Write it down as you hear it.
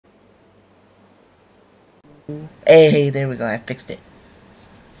Hey, there we go, I fixed it.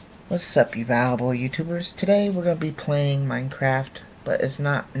 What's up, you valuable YouTubers? Today we're going to be playing Minecraft, but it's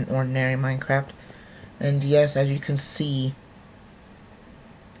not an ordinary Minecraft. And yes, as you can see,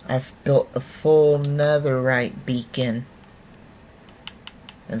 I've built a full netherite beacon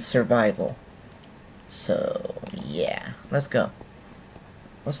and survival. So, yeah, let's go.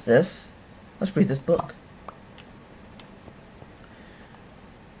 What's this? Let's read this book.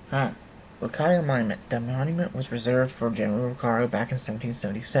 Ricario Monument. The monument was reserved for General Ricario back in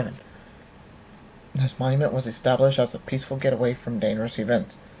 1777. This monument was established as a peaceful getaway from dangerous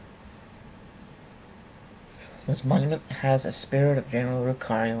events. This monument has a spirit of General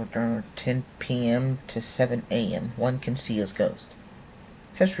Ricario during 10 p.m. to 7 a.m. One can see his ghost.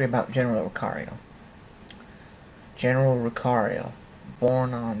 History about General Ricario. General Ricario,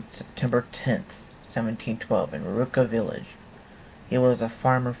 born on September 10th, 1712 in Ruka village. He was a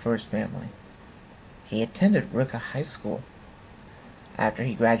farmer for his family. He attended Ruka High School. After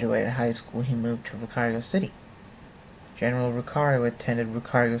he graduated high school, he moved to Ricario City. General Ricario attended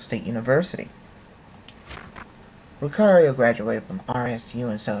Ricario State University. Ricario graduated from RSU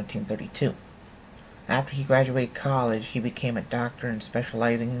in 1732. After he graduated college, he became a doctor and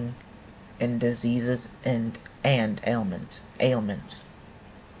specializing in diseases and ailments.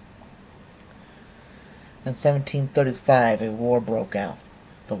 In 1735, a war broke out.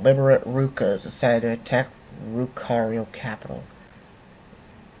 The Liberate Rukas decided to attack Ricario capital.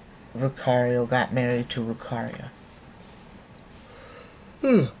 Ricario got married to Ricaria.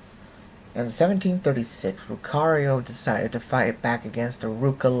 In 1736, Ricario decided to fight back against the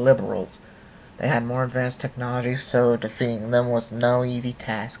Ruka liberals. They had more advanced technology, so defeating them was no easy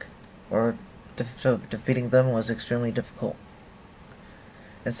task, so defeating them was extremely difficult.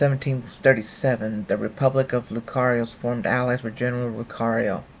 In 1737, the Republic of Lucarios formed allies with General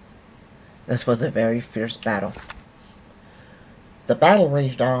Ricario. This was a very fierce battle. The battle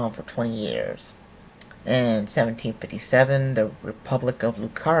raged on for 20 years. In 1757, the Republic of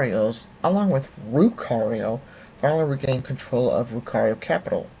Lucarios, along with Ricario, finally regained control of Ricario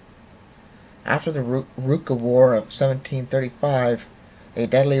capital. After the Ruka War of 1735, a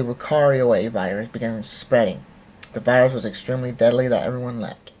deadly Ricario A virus began spreading. The virus was extremely deadly that everyone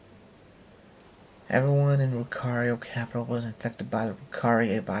left. Everyone in Ricario capital was infected by the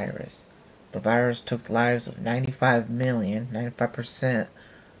Ricario virus. The virus took the lives of 95%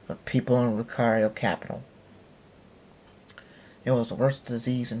 of people in Ricario capital. It was the worst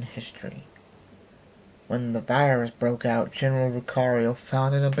disease in history. When the virus broke out, General Ricario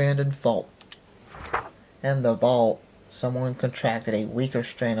found an abandoned vault. In the vault, someone contracted a weaker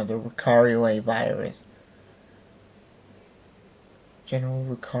strain of the Ricario A virus. General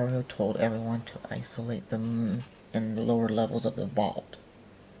Ricario told everyone to isolate them in the lower levels of the vault.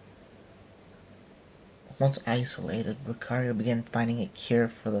 Once isolated, Ricario began finding a cure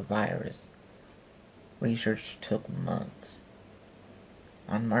for the virus. Research took months.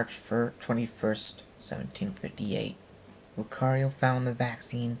 On March 21st, 1758, Ricario found the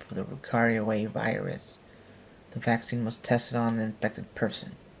vaccine for the Ricario A virus. The vaccine was tested on an infected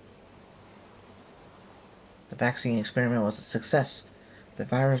person. The vaccine experiment was a success. The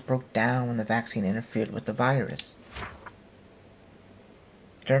virus broke down when the vaccine interfered with the virus.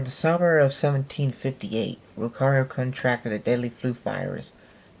 During the summer of 1758, Ricario contracted a deadly flu virus.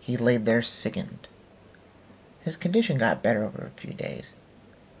 He lay there sickened. His condition got better over a few days.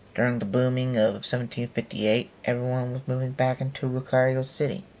 During the booming of 1758, everyone was moving back into Ricario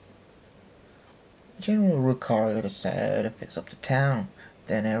City. General Ricario decided to fix up the town.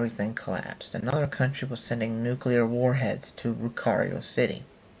 Then everything collapsed. Another country was sending nuclear warheads to Ricario City.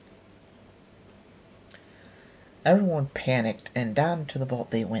 Everyone panicked, and down into the vault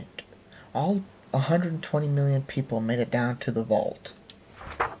they went. All 120 million people made it down to the vault.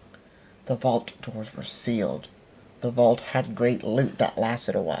 The vault doors were sealed. The vault had great loot that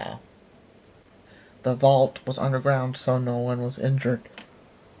lasted a while. The vault was underground, so no one was injured.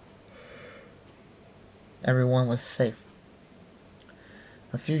 Everyone was safe.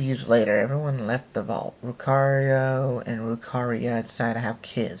 A few years later, everyone left the vault. Ricario and Ricaria decided to have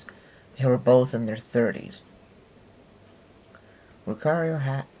kids. They were both in their 30s.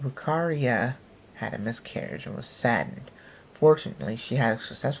 Ricaria had a miscarriage and was saddened. Fortunately, she had a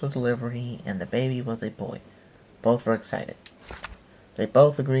successful delivery and the baby was a boy. Both were excited. They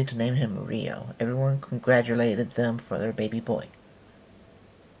both agreed to name him Rio. Everyone congratulated them for their baby boy.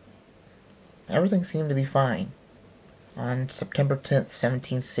 Everything seemed to be fine. On September 10th,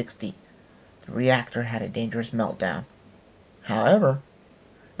 1760, the reactor had a dangerous meltdown. However,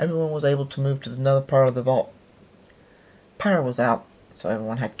 everyone was able to move to another part of the vault. Power was out, so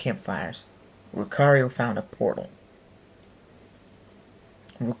everyone had campfires. Lucario found a portal.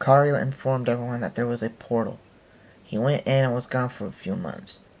 Lucario informed everyone that there was a portal. He went in and was gone for a few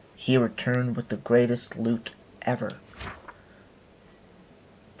months. He returned with the greatest loot ever.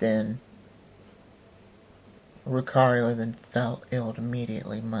 Then Lucario then fell ill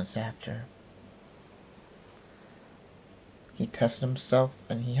immediately months after. He tested himself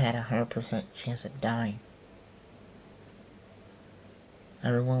and he had a 100% chance of dying.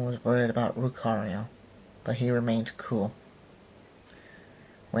 Everyone was worried about Lucario, but he remained cool.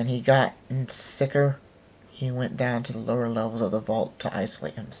 When he got sicker, he went down to the lower levels of the vault to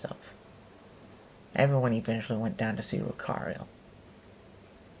isolate himself. Everyone eventually went down to see Lucario.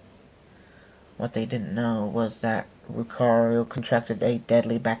 What they didn't know was that Lucario contracted a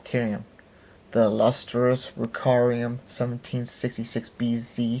deadly bacterium, the illustrious Lucarium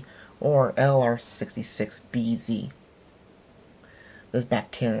 1766BZ or LR66BZ. This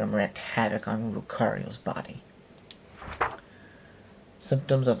bacterium wreaked havoc on Lucario's body.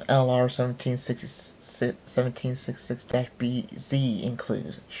 Symptoms of LR1766-BZ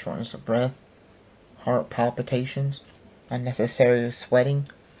include shortness of breath, heart palpitations, unnecessary sweating,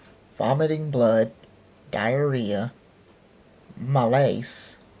 vomiting blood, diarrhea,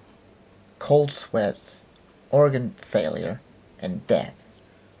 malaise, cold sweats, organ failure, and death.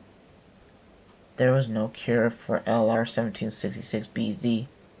 There was no cure for LR1766-BZ.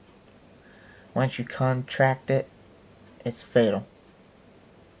 Once you contract it, it's fatal.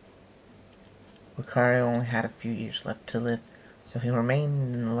 Lucario only had a few years left to live, so he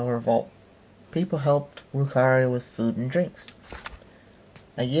remained in the lower vault. People helped Lucario with food and drinks.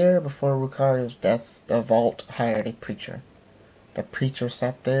 A year before Lucario's death, the vault hired a preacher. The preacher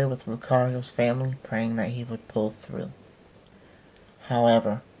sat there with Lucario's family, praying that he would pull through.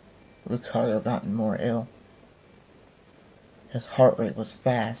 However, Lucario got more ill. His heart rate was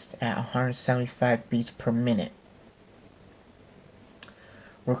fast, at 175 beats per minute.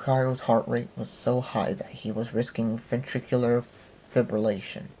 Lucario's heart rate was so high that he was risking ventricular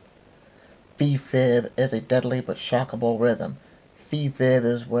fibrillation. VFib is a deadly but shockable rhythm. VFib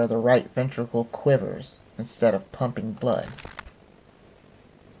is where the right ventricle quivers instead of pumping blood.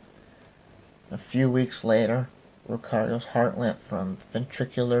 A few weeks later, Lucario's heart went from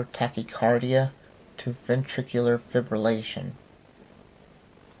ventricular tachycardia to ventricular fibrillation.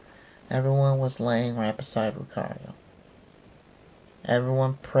 Everyone was laying right beside Lucario.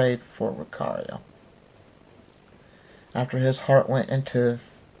 Everyone prayed for Lucario. After his heart went into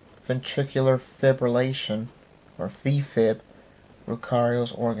ventricular fibrillation, or VFib,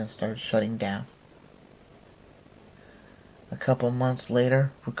 Lucario's organs started shutting down. A couple months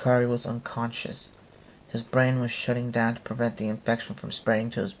later, Lucario was unconscious. His brain was shutting down to prevent the infection from spreading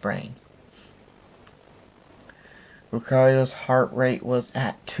to his brain. Lucario's heart rate was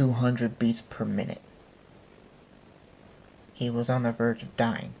at 200 beats per minute. He was on the verge of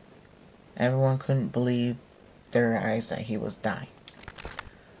dying. Everyone couldn't believe their eyes that he was dying.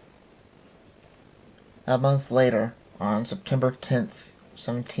 A month later, on September 10th,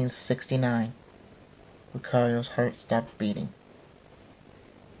 1769, Lucario's heart stopped beating.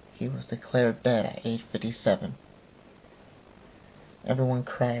 He was declared dead at age 57. Everyone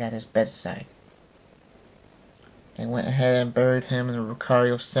cried at his bedside. They went ahead and buried him in the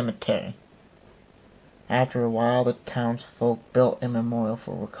Lucario cemetery. After a while, the townsfolk built a memorial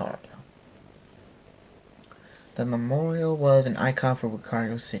for Lucario. The memorial was an icon for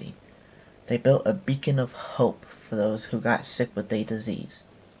Lucario City. They built a beacon of hope for those who got sick with a disease.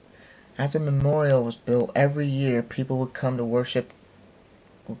 As a memorial was built, every year people would come to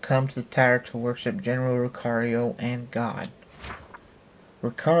the tower to worship General Lucario and God.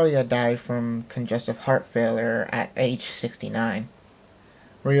 Lucario died from congestive heart failure at age 69.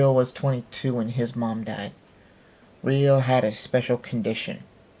 Rio was 22 when his mom died. Rio had a special condition.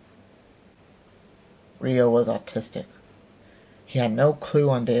 Rio was autistic. He had no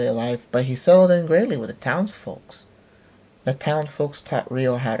clue on daily life, but he settled in greatly with the townsfolk. The townsfolk taught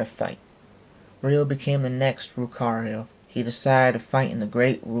Rio how to fight. Rio became the next Lucario. He decided to fight in the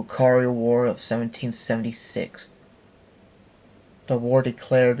Great Lucario War of 1776. The war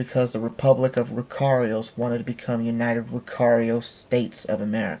declared because the Republic of Lucarios wanted to become United Lucario States of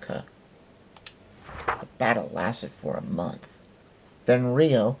America. The battle lasted for a month. Then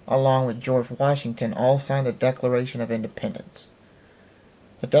Rio, along with George Washington, all signed the Declaration of Independence.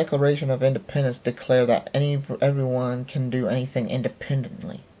 The Declaration of Independence declared that everyone can do anything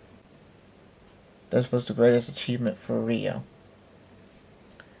independently. This was the greatest achievement for Rio.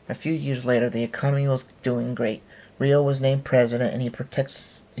 A few years later, the economy was doing great. Rio was named president, and he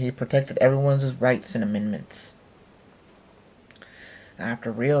protected everyone's rights and amendments.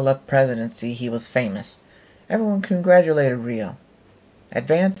 After Rio left presidency, he was famous. Everyone congratulated Rio.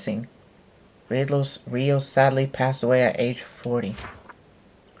 Advancing, Rio sadly passed away at age 40.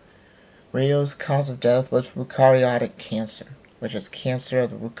 Rio's cause of death was eukaryotic cancer, which is cancer of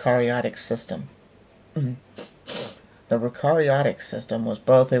the eukaryotic system. The eukaryotic system was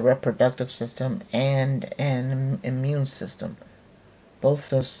both a reproductive system and an immune system. Both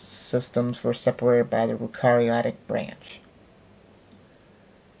those systems were separated by the eukaryotic branch.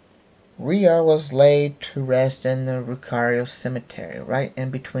 Rio was laid to rest in the Eukaryo cemetery, right in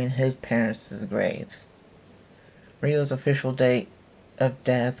between his parents' graves. Rio's official date of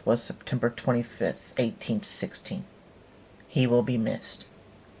death was September 25th, 1816. He will be missed.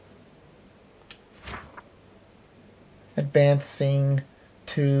 Advancing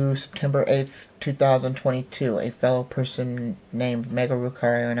to September 8th, 2022, a fellow person named Mega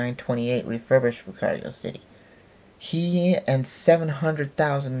Eukaryo 928 refurbished Eukaryo City. He and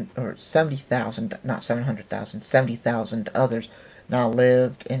 70,000 others now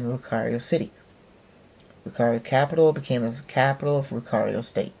lived in Eukaryo City. Eukaryo capital became the capital of Eukaryo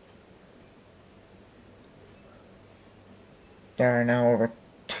State. There are now over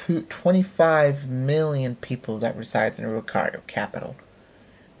 25 million people that reside in the Eukaryo capital.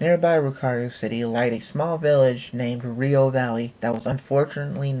 Nearby Eukaryo City lies a small village named Rio Valley that was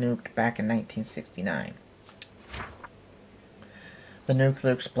unfortunately nuked back in 1969. The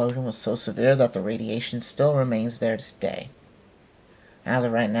nuclear explosion was so severe that the radiation still remains there today. As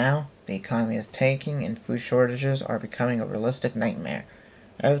of right now, the economy is tanking and food shortages are becoming a realistic nightmare.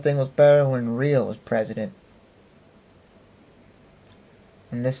 Everything was better when Rio was president.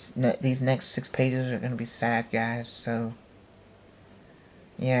 And these next 6 pages are going to be sad, guys, so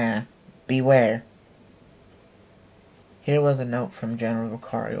yeah, beware. Here was a note from General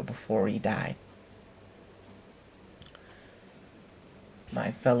Eukaryo before he died.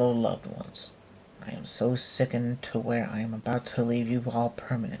 My fellow loved ones, I am so sickened to where I am about to leave you all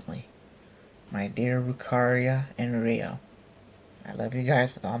permanently. My dear Eukaryo and Rio, I love you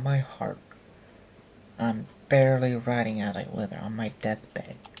guys with all my heart. I'm barely riding out I wither on my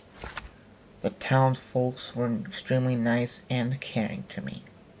deathbed. The townsfolk were extremely nice and caring to me.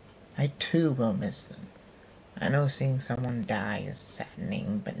 I too will miss them. I know seeing someone die is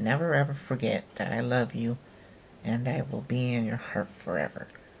saddening, but never ever forget that I love you and I will be in your heart forever.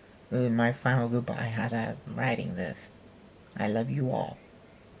 This is my final goodbye as I'm writing this. I love you all.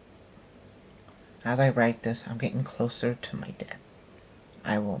 As I write this, I'm getting closer to my death.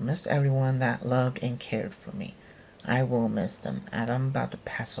 I will miss everyone that loved and cared for me. I will miss them. As I'm about to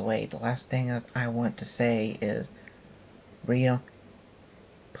pass away, the last thing that I want to say is, Rio,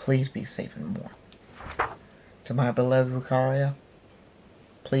 please be safe and warm. To my beloved Eukaryo,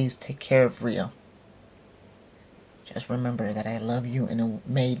 please take care of Rio. Just remember that I love you and it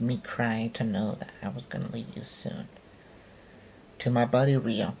made me cry to know that I was going to leave you soon. To my buddy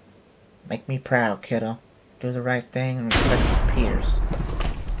Rio, make me proud, kiddo. Do the right thing and respect your peers.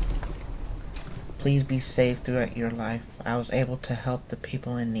 Please be safe throughout your life. I was able to help the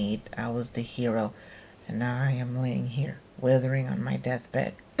people in need. I was the hero. And now I am laying here, withering on my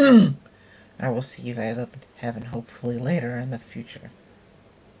deathbed. I will see you guys up in heaven, hopefully later in the future.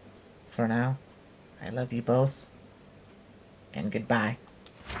 For now, I love you both. And goodbye.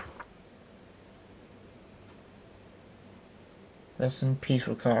 Rest in peace,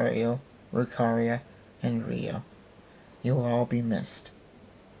 Eukaryo, and Rio. You will all be missed.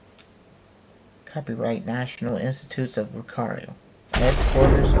 Copyright National Institutes of Eukaryo.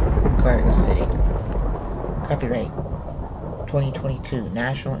 Headquarters, Eukaryo City. Copyright 2022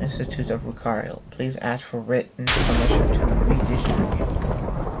 National Institutes of Eukaryo. Please ask for written permission to redistribute.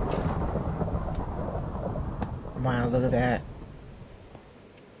 Wow, look at that.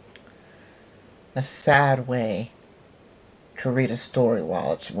 A sad way to read a story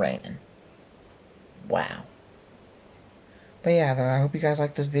while it's raining. Wow. But yeah, though, I hope you guys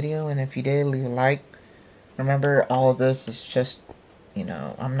liked this video, and if you did, leave a like. Remember, all of this is just, you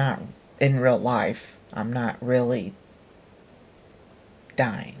know, I'm not, in real life, I'm not really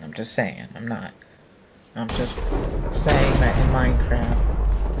dying. I'm just saying, I'm not. I'm just saying that in Minecraft,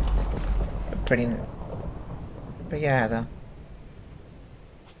 but yeah, though.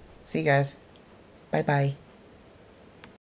 See you guys. Bye-bye.